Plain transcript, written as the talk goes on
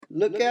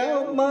Look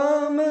out,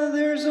 mama,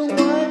 there's a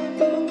white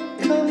boat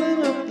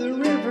coming up the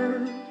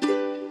river.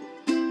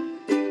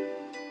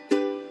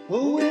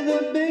 Oh, with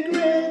a big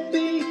red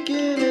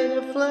beacon and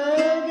a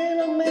flag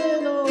and a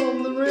man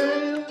on the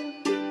rail.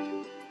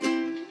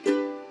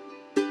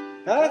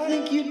 I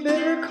think you'd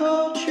better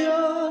call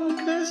John,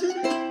 'cause it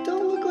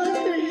don't look like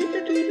they're here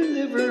to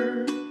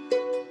deliver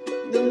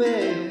the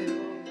mail,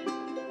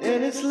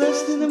 and it's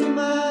less than a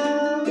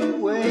mile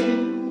away.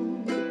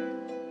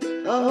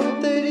 I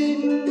hope they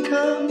didn't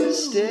come to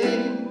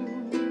stay.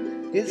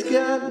 It's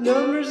got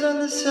numbers on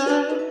the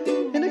side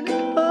and a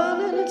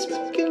gun, and it's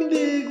making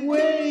big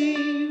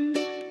waves.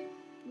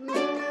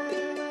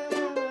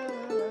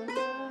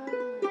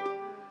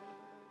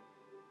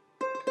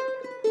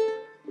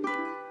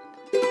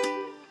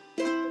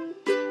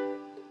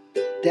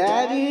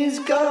 Daddy's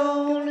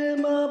gone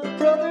and my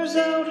brother's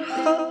out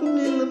hunting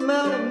in the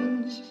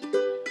mountains.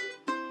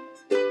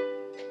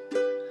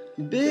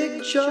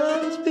 Big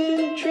John's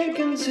been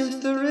drinking since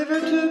the river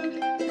took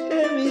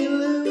Emmy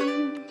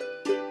Lou.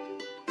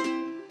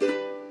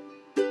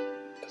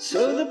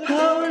 So the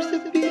powers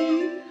that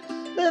be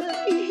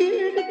left me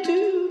here to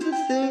do the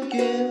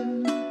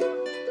thinking.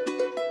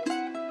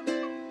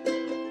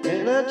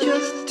 And I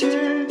just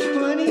turned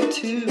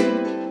 22.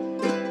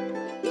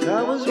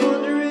 I was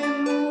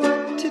wondering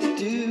what to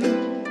do.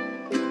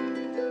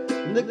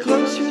 And the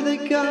closer they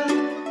got,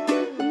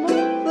 the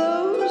more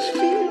those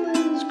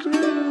feelings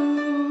grew.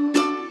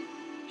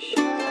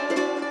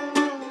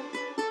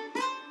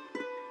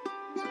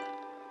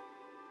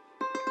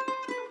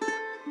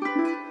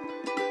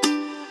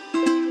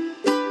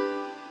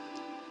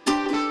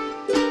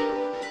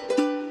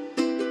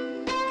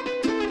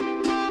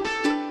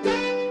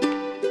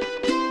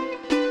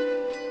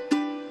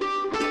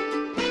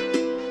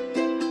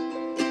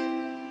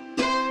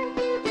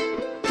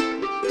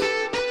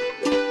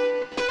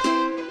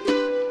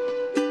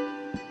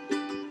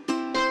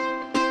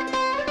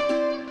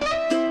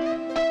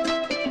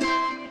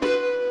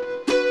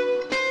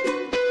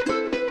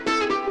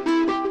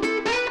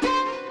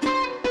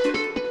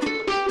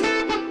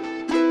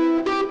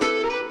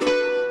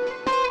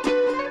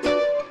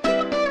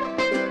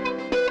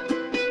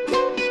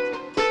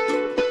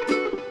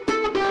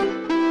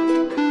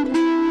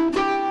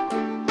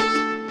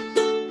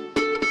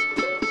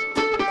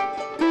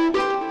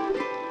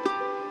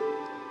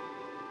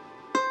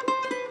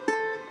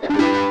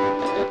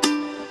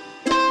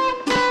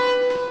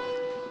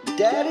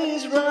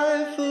 Daddy's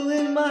rifle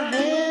in my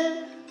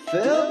hand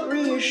felt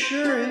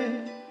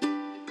reassuring.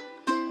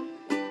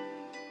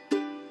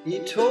 He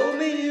told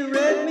me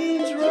red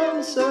means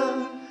run,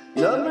 son,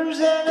 numbers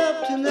add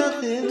up to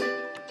nothing.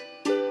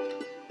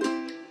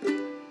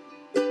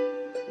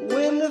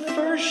 When the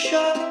first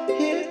shot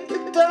hit the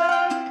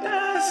dark,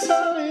 I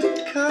saw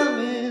it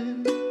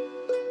coming.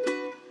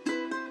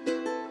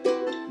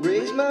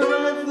 Raised my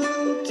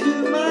rifle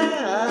to my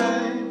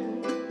eye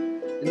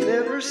and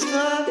never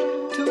stopped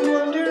to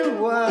wonder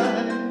why.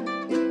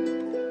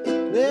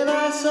 Then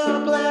I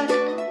saw black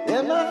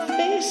and my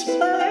face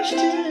splashed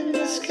in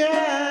the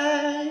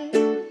sky.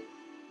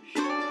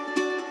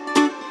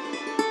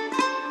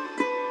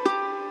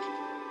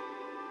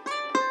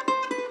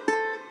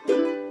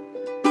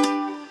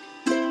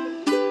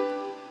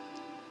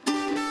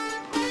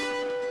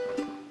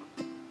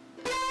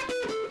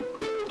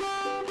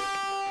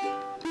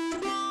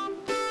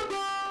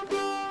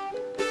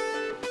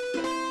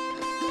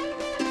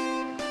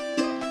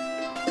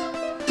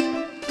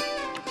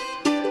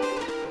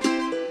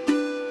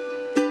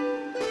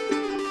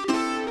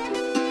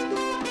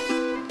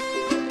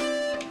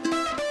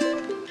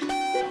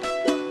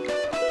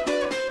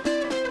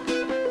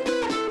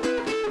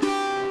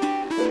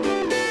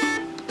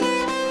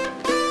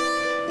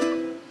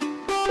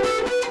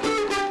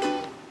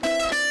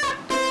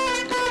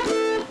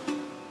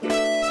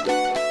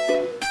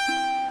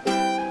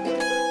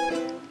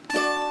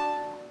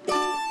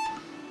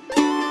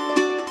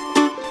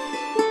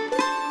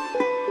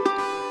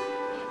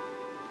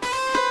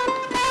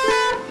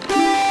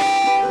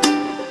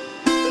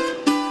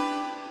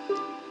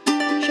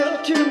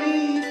 Shelter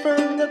me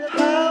from the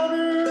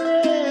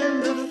powder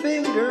and the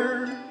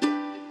finger.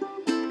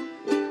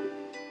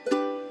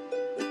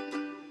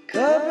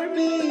 Cover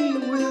me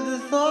with the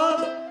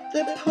thought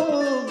that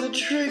pulled the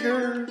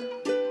trigger.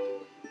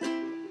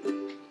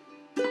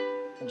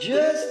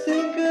 Just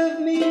think of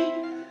me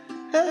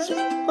as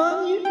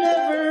one you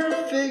never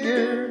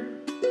figure.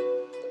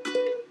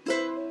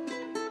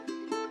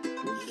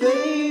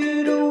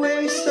 Fade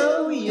away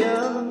so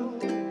young,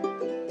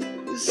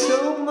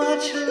 so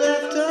much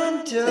left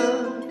undone.